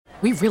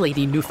We really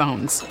need new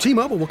phones.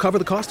 T-Mobile will cover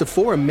the cost of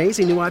 4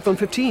 amazing new iPhone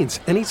 15s,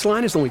 and each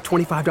line is only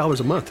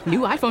 $25 a month. New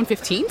iPhone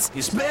 15s?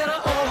 It's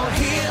better over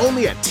here.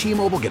 Only at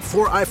T-Mobile, get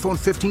 4 iPhone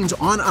 15s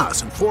on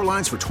us and 4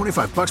 lines for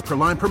 $25 per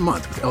line per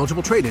month with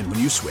eligible trade-in when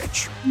you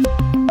switch.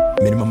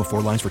 Minimum of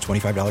 4 lines for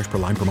 $25 per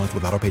line per month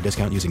with autopay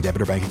discount using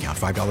debit or bank account.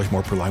 $5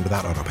 more per line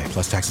without autopay,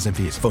 plus taxes and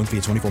fees. Phone fee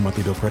at 24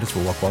 monthly bill credits for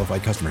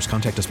well-qualified customers.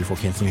 Contact us before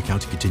canceling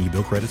account to continue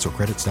bill credits or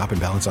credit stop and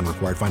balance on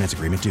required finance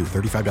agreement due.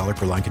 $35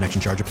 per line connection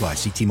charge applies.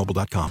 See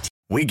T-Mobile.com.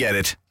 We get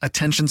it.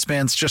 Attention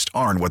spans just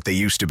aren't what they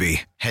used to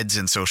be. Heads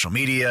in social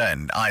media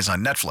and eyes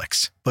on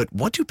Netflix. But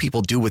what do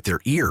people do with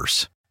their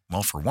ears?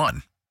 Well, for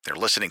one, they're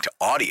listening to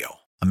audio.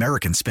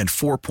 Americans spend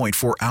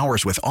 4.4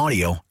 hours with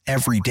audio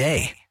every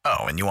day.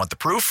 Oh, and you want the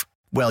proof?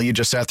 Well, you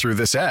just sat through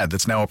this ad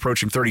that's now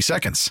approaching 30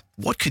 seconds.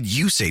 What could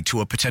you say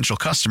to a potential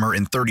customer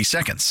in 30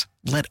 seconds?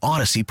 Let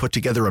Odyssey put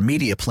together a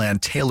media plan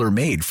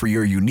tailor-made for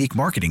your unique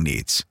marketing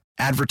needs.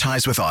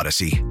 Advertise with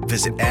Odyssey.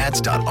 Visit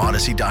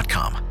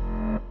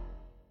ads.odyssey.com.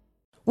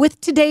 With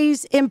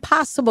today's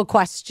impossible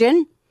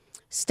question,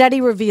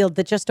 study revealed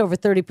that just over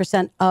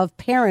 30% of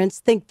parents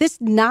think this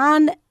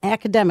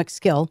non-academic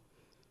skill,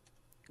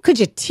 could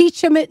you teach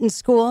them it in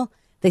school?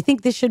 They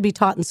think this should be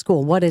taught in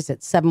school. What is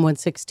it?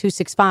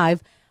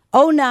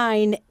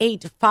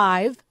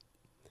 716-265-0985.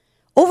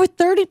 Over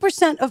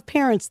 30% of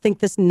parents think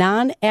this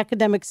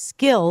non-academic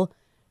skill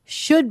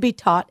should be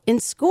taught in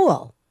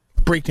school.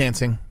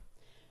 Breakdancing.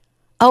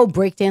 Oh,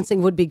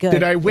 breakdancing would be good.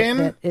 Did I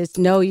win?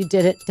 No, you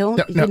didn't. No.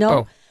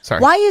 Oh,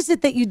 sorry. Why is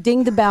it that you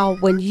ding the bell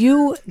when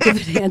you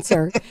give an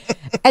answer,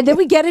 and then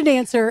we get an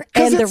answer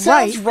and they're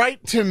right? Because it sounds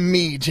right to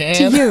me, Jan.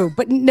 To you,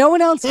 but no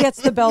one else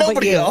gets the bell but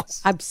Nobody you. else.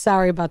 I'm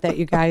sorry about that,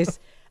 you guys.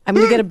 I'm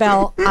going to get a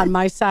bell on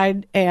my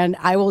side, and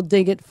I will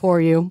ding it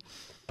for you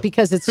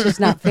because it's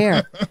just not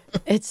fair.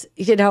 It's,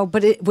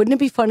 but wouldn't it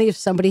be funny if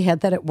somebody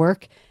had that at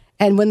work,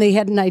 and when they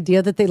had an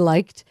idea that they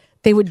liked,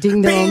 they would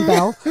ding their own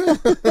bell?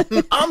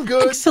 I'm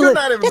good. Excellent. Good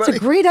night, everybody. That's a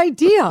great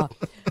idea.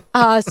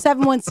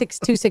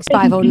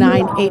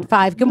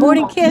 716-265-0985. Good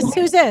morning, Kiss.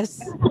 Who's this?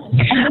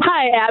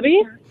 Hi,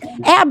 Abby.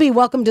 Abby,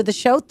 welcome to the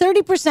show.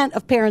 30%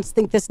 of parents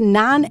think this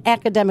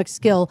non-academic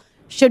skill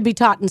should be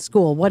taught in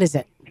school. What is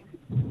it?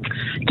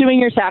 Doing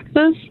your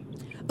taxes.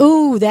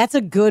 Ooh, that's a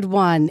good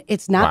one.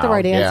 It's not the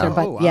right answer, yeah.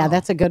 but yeah,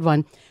 that's a good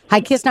one.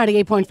 Hi, Kiss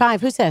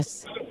 98.5. Who's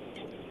this?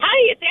 Hi,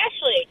 it's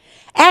Ashley.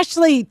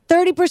 Ashley,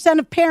 30%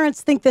 of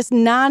parents think this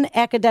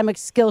non-academic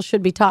skill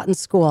should be taught in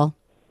school.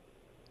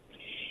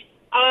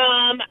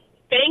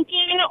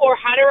 Banking or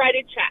how to write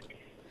a check.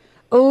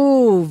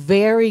 Oh,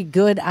 very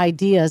good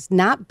ideas.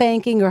 Not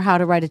banking or how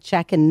to write a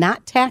check and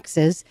not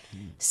taxes.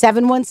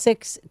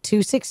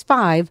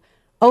 716-265-0985.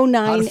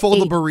 How to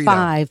fold a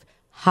burrito.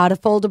 How to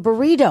fold a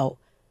burrito.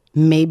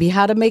 Maybe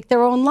how to make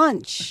their own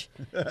lunch.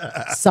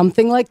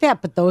 Something like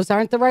that, but those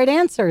aren't the right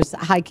answers.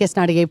 Hi, Kiss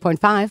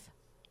 98.5.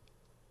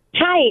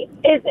 Hi,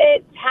 is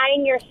it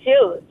tying your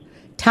shoes?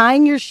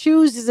 Tying your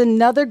shoes is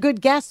another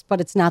good guess,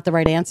 but it's not the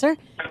right answer.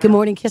 Good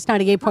morning, Kiss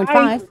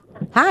 98.5.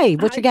 Hi,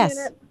 what's your guess?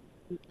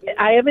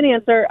 I have an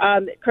answer.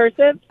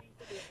 Cursive.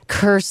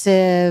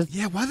 Cursive.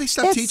 Yeah, why do they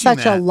stop It's teaching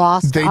such that? a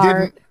lost They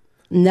art. didn't.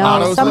 No,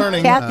 Otto's some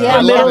learning.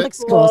 Catholic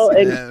schools.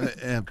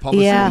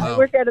 Publishing, Yeah. no. I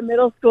work at a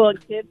middle school and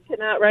kids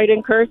cannot write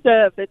in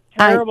cursive. It's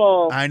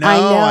terrible. I know. I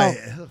know.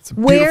 It's a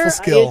beautiful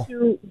skill.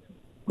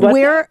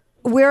 Where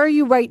are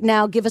you right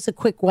now? Give us a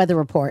quick weather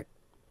report.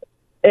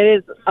 It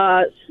is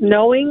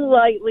snowing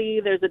lightly.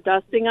 There's a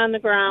dusting on the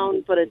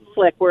ground, but it's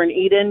slick. We're in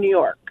Eden, New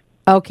York.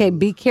 Okay,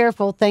 be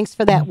careful. Thanks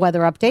for that weather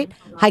update.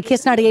 Hi,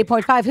 Kiss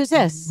 98.5. Who's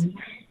this?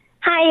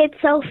 Hi, it's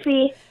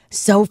Sophie.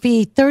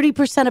 Sophie,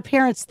 30% of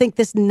parents think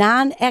this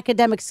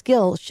non-academic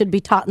skill should be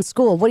taught in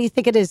school. What do you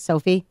think it is,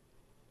 Sophie?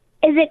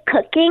 Is it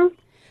cooking?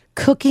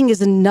 Cooking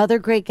is another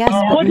great guess,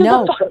 but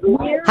no.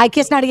 Hi,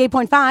 Kiss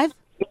 98.5.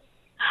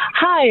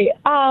 Hi,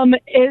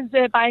 is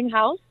it buying a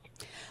house?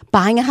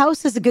 Buying a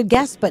house is a good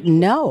guess, but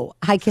no.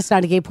 Hi, Kiss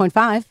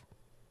 98.5.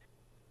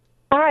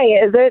 Hi,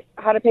 is it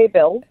how to pay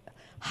bills?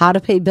 How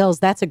to pay bills.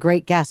 That's a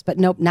great guess, but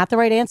nope, not the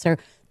right answer.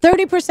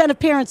 30% of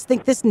parents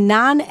think this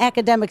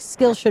non-academic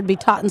skill should be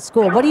taught in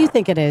school. What do you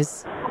think it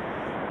is?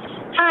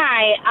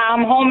 Hi,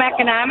 home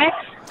economics.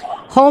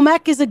 Home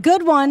ec is a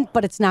good one,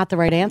 but it's not the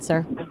right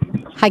answer.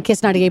 Hi,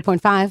 Kiss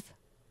 98.5.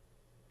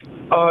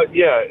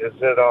 Yeah, is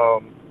it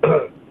how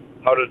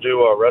to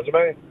do a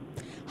resume?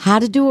 How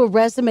to do a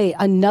resume.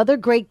 Another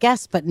great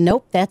guess, but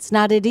nope, that's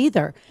not it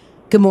either.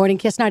 Good morning,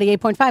 Kiss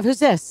 98.5. Who's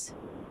this?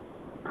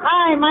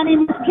 Hi, my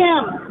name is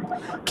Kim.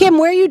 Kim,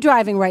 where are you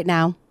driving right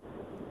now?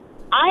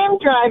 I am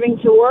driving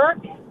to work.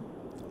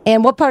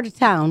 And what part of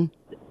town?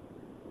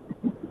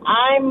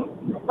 I'm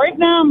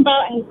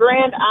about in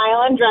Grand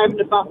Island, driving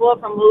to Buffalo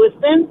from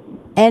Lewiston.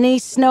 Any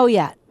snow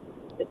yet?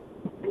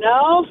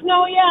 No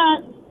snow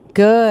yet.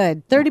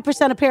 Good.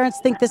 30% of parents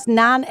think this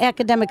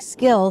non-academic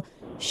skill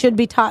should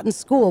be taught in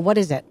school. What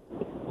is it?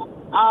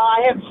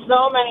 I have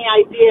so many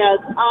ideas.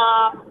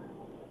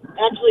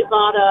 Actually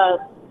bought a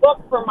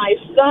book for my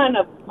son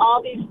of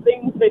all these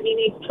things that he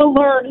needs to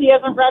learn. He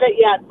hasn't read it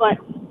yet, but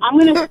I'm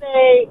going to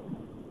say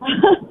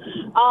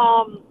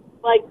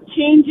like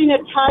changing a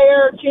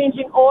tire,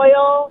 changing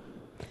oil.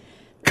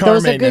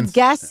 Those are good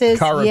guesses.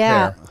 Car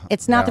yeah. repair.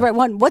 It's not the right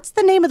one. What's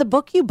the name of the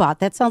book you bought?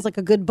 That sounds like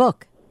a good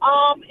book.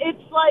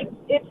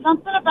 It's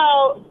something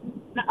about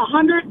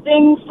 100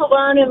 things to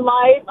learn in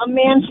life a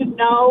man should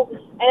know,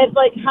 and it's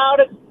like how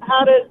to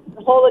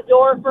hold a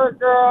door for a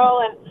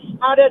girl, and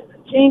how to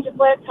change a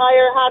flat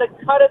tire, how to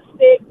cut a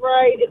steak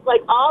right. It's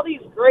like all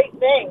these great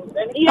things,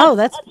 and he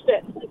hasn't touched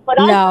it. But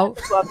I no,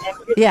 touched the book,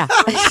 and yeah, of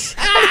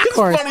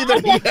course. It's funny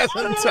that he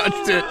hasn't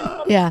touched it.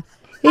 Yeah,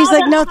 he's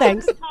like, no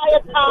thanks. Tie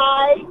a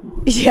tie.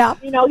 Yeah,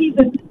 you know he's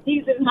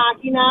in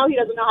hockey now. He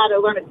doesn't know how to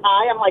learn a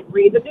tie. I'm like,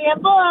 read the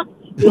damn book.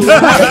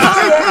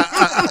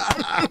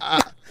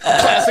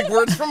 Classic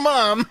words from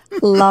Mom.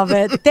 Love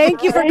it.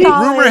 Thank you for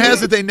calling. Rumor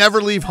has it they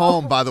never leave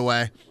home, by the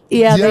way.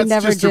 Yeah, they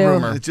never just do. A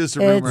rumor. It's just a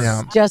rumor.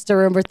 It's just a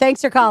rumor.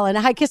 Thanks for calling.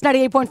 Hi, Kiss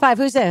 98.5.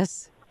 Who's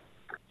this?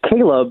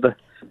 Caleb.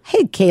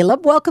 Hey,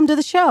 Caleb. Welcome to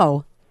the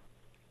show.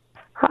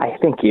 Hi,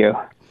 thank you.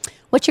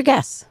 What's your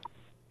guess?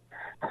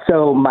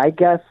 So my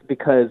guess,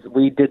 because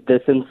we did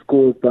this in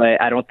school,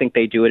 but I don't think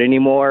they do it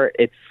anymore,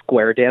 it's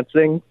square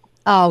dancing.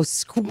 Oh,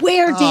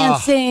 square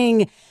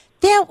dancing.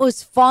 That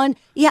was fun.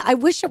 Yeah, I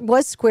wish it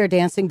was square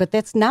dancing, but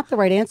that's not the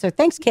right answer.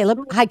 Thanks, Caleb.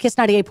 Hi, Kiss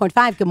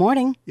 98.5. Good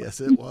morning. Yes,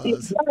 it was.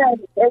 Is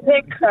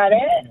it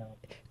credit?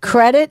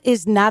 Credit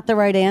is not the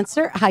right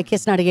answer. Hi,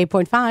 Kiss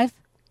 98.5.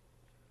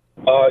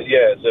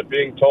 Yeah, is it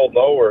being told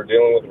no or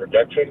dealing with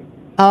rejection?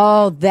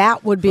 Oh,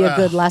 that would be a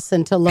good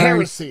lesson to learn.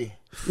 Heresy.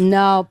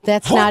 No,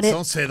 that's not it.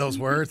 Don't say those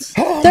words.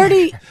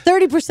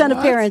 30%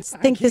 of parents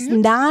think this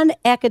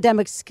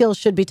non-academic skill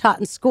should be taught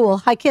in school.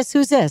 Hi, Kiss.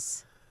 Who's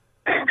this?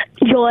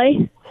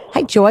 Joy.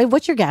 Hi, Joy.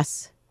 What's your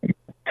guess?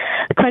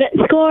 Credit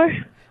score.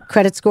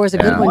 Credit score is a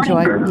good one,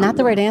 Joy. Not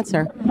the right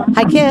answer.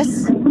 Hi,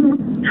 Kiss.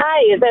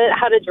 Hi, is it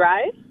how to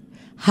drive?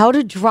 How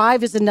to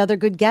drive is another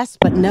good guess,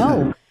 but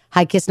no.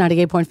 Hi, Kiss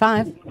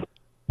 98.5.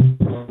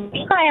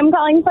 Hi, I'm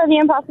calling for the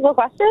impossible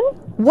question.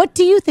 What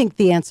do you think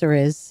the answer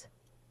is?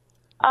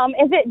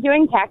 Is it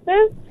doing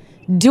taxes?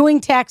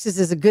 Doing taxes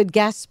is a good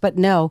guess, but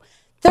no.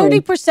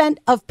 30%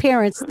 of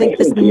parents think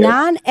this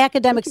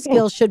non-academic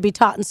skill should be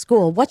taught in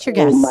school. What's your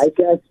guess? My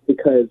guess,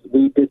 because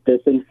we did this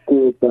in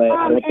school, but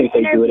I don't think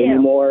they do it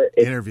anymore,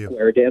 it's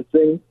square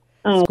dancing.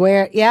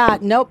 Square, yeah,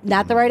 nope,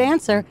 not the right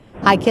answer.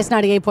 Hi, Kiss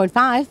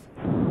 98.5.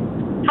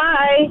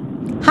 Hi.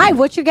 Hi,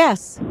 what's your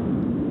guess?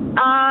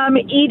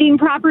 Eating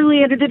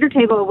properly at a dinner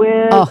table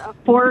with a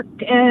fork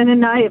and a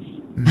knife.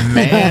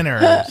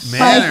 Manners.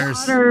 My daughter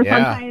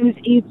sometimes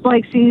eats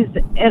like she's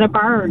in a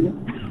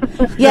barn.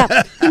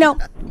 Yeah, you know,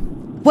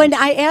 when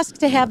I ask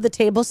to have the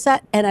table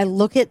set and I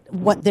look at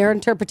what their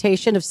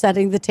interpretation of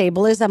setting the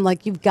table is, I'm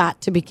like, you've got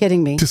to be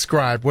kidding me.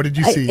 Describe. What did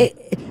you see?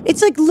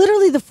 It's like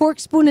literally the fork,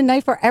 spoon, and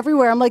knife are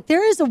everywhere. I'm like,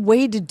 there is a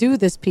way to do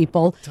this,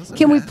 people.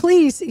 Can we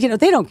please, you know,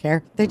 they don't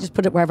care. They just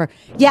put it wherever.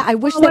 Yeah, I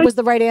wish that was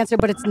the right answer,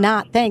 but it's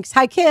not. Thanks.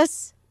 Hi,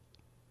 Kiss.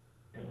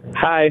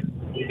 Hi.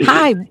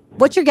 Hi.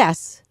 What's your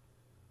guess?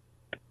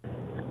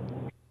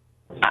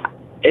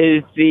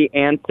 Is the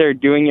answer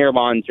doing your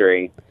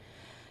laundry?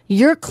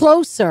 You're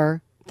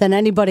closer than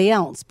anybody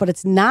else, but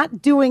it's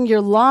not doing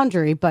your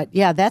laundry. But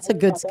yeah, that's a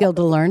good skill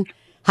to learn.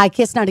 Hi,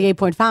 Kiss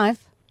 98.5.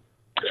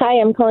 Hi,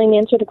 I'm calling to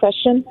answer the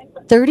question.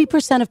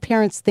 30% of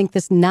parents think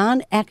this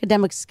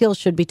non-academic skill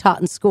should be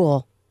taught in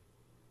school.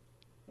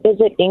 Is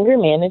it anger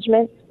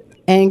management?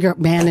 Anger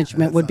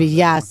management would be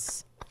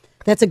yes.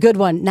 That's a good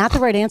one. Not the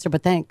right answer,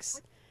 but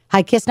thanks.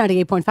 Hi, Kiss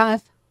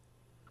 98.5.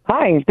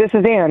 Hi, this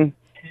is Ann.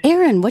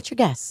 Aaron, what's your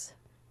guess?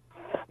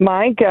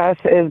 My guess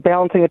is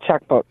balancing a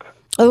checkbook.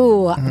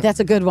 Oh, that's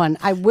a good one.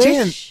 I wish.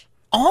 Jan,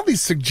 all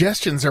these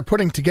suggestions are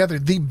putting together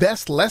the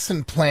best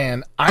lesson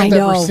plan I've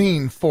ever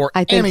seen for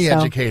any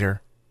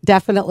educator.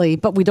 Definitely,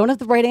 but we don't have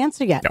the right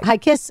answer yet. Hi,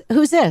 Kiss.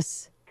 Who's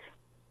this?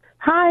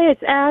 Hi,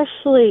 it's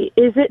Ashley.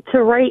 Is it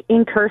to write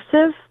in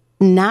cursive?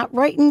 Not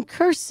write in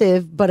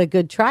cursive, but a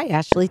good try,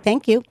 Ashley.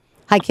 Thank you.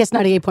 Hi, Kiss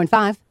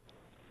 98.5. Is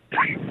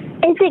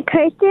it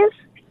cursive?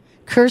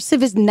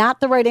 Cursive is not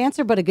the right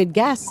answer, but a good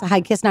guess.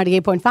 Hi, Kiss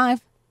 98.5.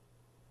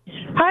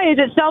 Hi, is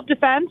it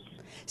self-defense?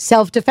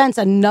 Self-defense,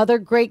 another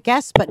great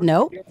guess, but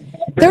no.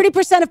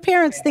 30% of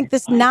parents think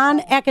this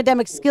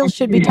non-academic skill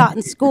should be taught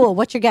in school.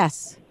 What's your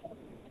guess?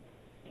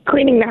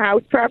 Cleaning the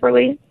house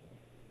properly.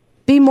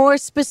 Be more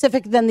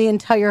specific than the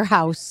entire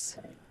house.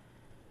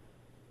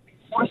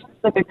 More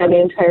specific than the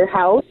entire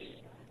house.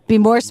 Be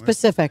more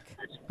specific.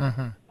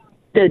 The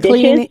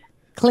dishes?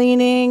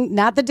 Cleaning,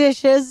 not the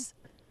dishes.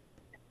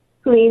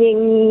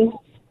 Cleaning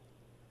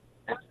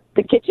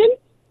the kitchen?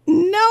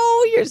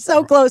 No, you're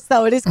so close,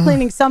 though. It is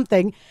cleaning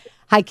something.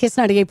 Hi, Kiss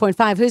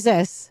 98.5. Who's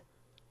this?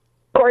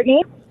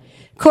 Courtney.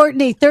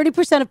 Courtney,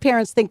 30% of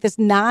parents think this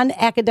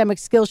non-academic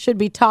skill should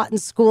be taught in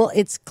school.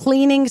 It's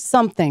cleaning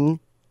something.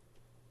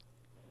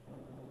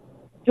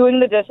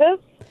 Doing the dishes?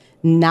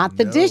 Not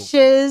the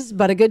dishes,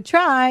 but a good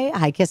try.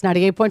 Hi, Kiss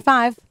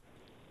 98.5.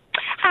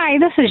 Hi,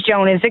 this is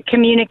Joan. Is it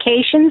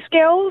communication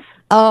skills?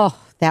 Oh,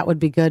 that would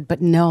be good,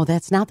 but no,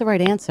 that's not the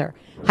right answer.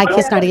 Hi,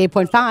 Kiss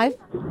 98.5.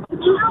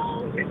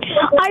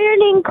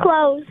 Ironing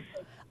clothes.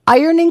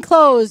 Ironing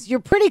clothes.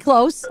 You're pretty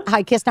close.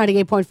 Hi, Kiss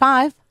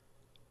 98.5.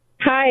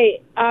 Hi,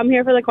 I'm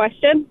here for the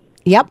question.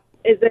 Yep.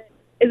 Is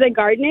it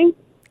gardening?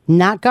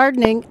 Not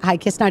gardening. Hi,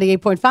 Kiss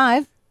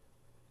 98.5. Is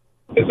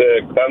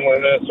it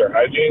cleanliness or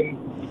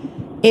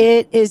hygiene?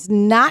 It is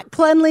not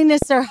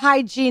cleanliness or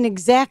hygiene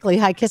exactly.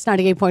 Hi, Kiss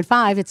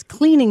 98.5. It's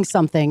cleaning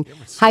something.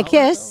 Hi,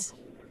 Kiss.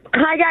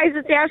 Hi, guys.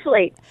 It's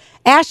Ashley.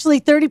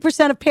 Ashley,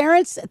 30% of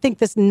parents think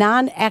this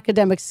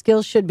non-academic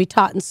skill should be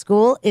taught in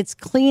school. It's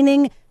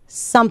cleaning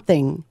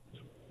something.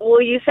 Well,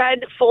 you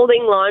said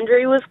folding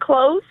laundry was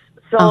close,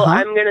 so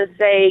I'm going to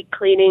say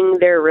cleaning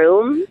their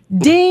room.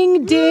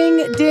 Ding,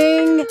 ding,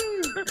 ding.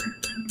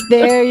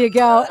 There you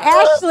go.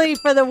 Ashley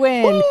for the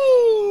win.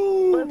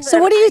 Listen, So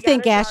what do you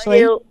think,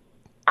 Ashley?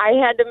 I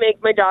had to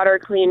make my daughter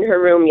clean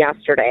her room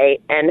yesterday,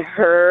 and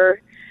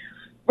her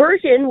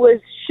version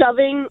was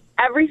shoving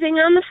everything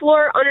on the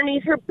floor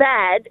underneath her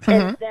bed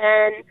and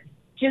then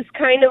just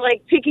kind of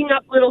like picking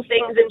up little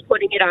things and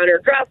putting it on her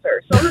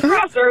dresser. So the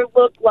dresser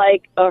looked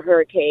like a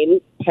hurricane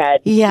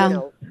had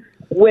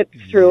whipped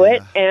through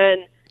it.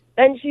 And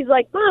then she's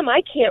like, Mom,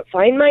 I can't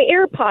find my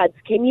AirPods.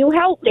 Can you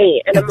help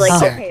me? And I'm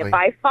like, okay, if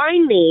I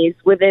find these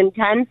within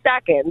 10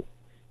 seconds,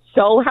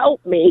 so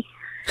help me.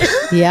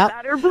 Yeah.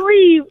 Better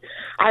believe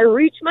I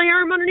reach my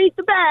arm underneath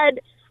the bed,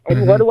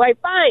 and what do I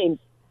find?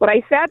 But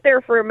I sat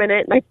there for a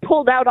minute, and I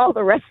pulled out all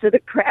the rest of the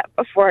crap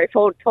before I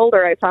told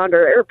her I found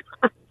her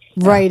AirPods.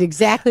 Right,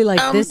 exactly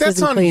like this.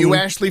 That's on cleaning. you,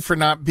 Ashley, for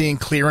not being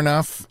clear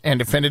enough and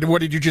offended. What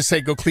did you just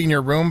say? Go clean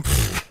your room?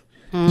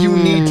 You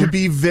need to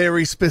be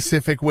very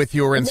specific with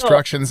your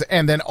instructions,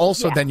 and then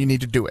also then you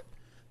need to do it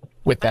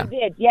with them. I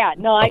did, yeah.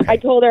 No, I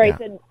told her, I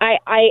said,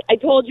 I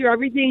told you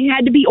everything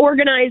had to be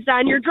organized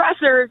on your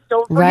dresser.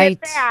 Don't forget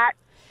that.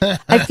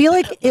 I feel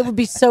like it would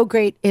be so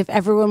great if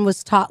everyone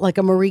was taught like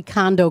a Marie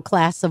Kondo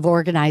class of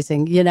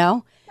organizing, you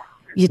know?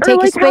 You take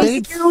like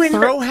a space,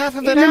 throw half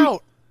of it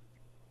out.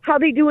 How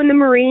they do in the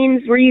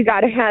Marines, where you got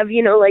to have,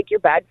 like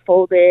your bed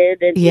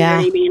folded and you know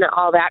what I mean,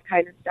 all that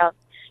kind of stuff.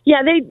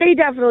 Yeah, they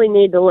definitely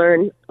need to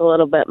learn a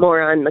little bit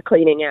more on the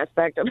cleaning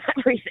aspect of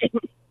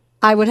everything.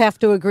 I would have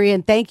to agree.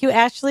 And thank you,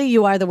 Ashley.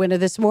 You are the winner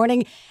this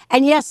morning.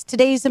 And yes,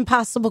 today's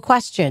impossible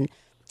question.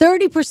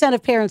 30%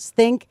 of parents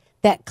think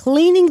that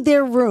cleaning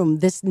their room,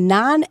 this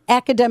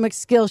non-academic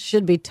skill,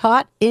 should be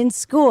taught in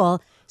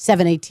school.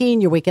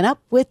 7:18, you're waking up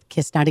with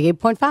Kiss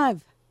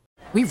 98.5.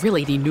 We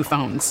really need new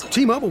phones.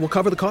 T-Mobile will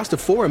cover the cost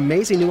of 4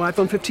 amazing new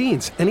iPhone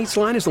 15s, and each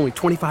line is only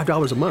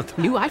 $25 a month.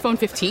 New iPhone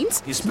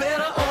 15s? It's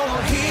better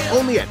over here.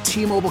 Only at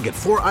T-Mobile, get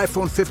 4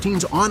 iPhone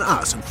 15s on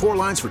us and 4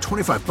 lines for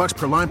 $25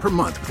 per line per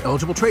month with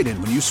eligible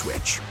trade-in when you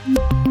switch.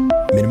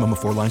 Minimum of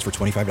 4 lines for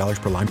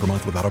 $25 per line per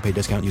month with autopay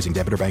discount using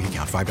debit or bank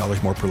account.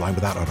 $5 more per line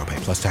without autopay,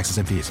 plus taxes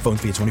and fees. Phone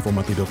fee at 24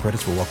 monthly bill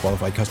credits for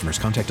well-qualified customers.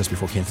 Contact us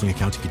before canceling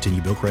account to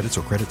continue bill credits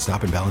or credit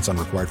stop and balance on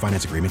required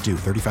finance agreement due.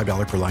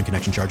 $35 per line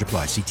connection charge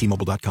applies. See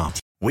T-Mobile.com.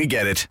 We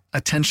get it.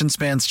 Attention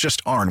spans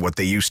just aren't what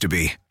they used to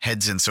be.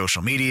 Heads in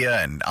social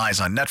media and eyes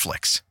on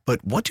Netflix.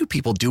 But what do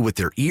people do with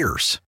their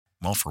ears?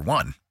 Well, for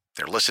one,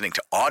 they're listening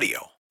to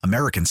audio.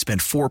 Americans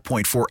spend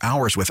 4.4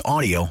 hours with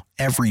audio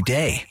every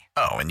day.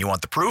 Oh, and you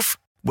want the proof?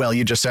 Well,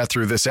 you just sat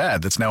through this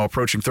ad that's now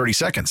approaching 30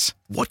 seconds.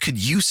 What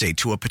could you say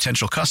to a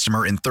potential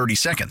customer in 30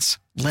 seconds?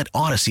 Let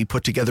Odyssey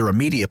put together a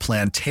media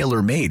plan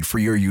tailor-made for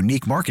your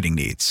unique marketing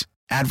needs.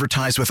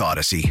 Advertise with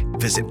Odyssey.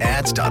 Visit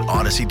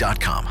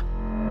ads.odyssey.com.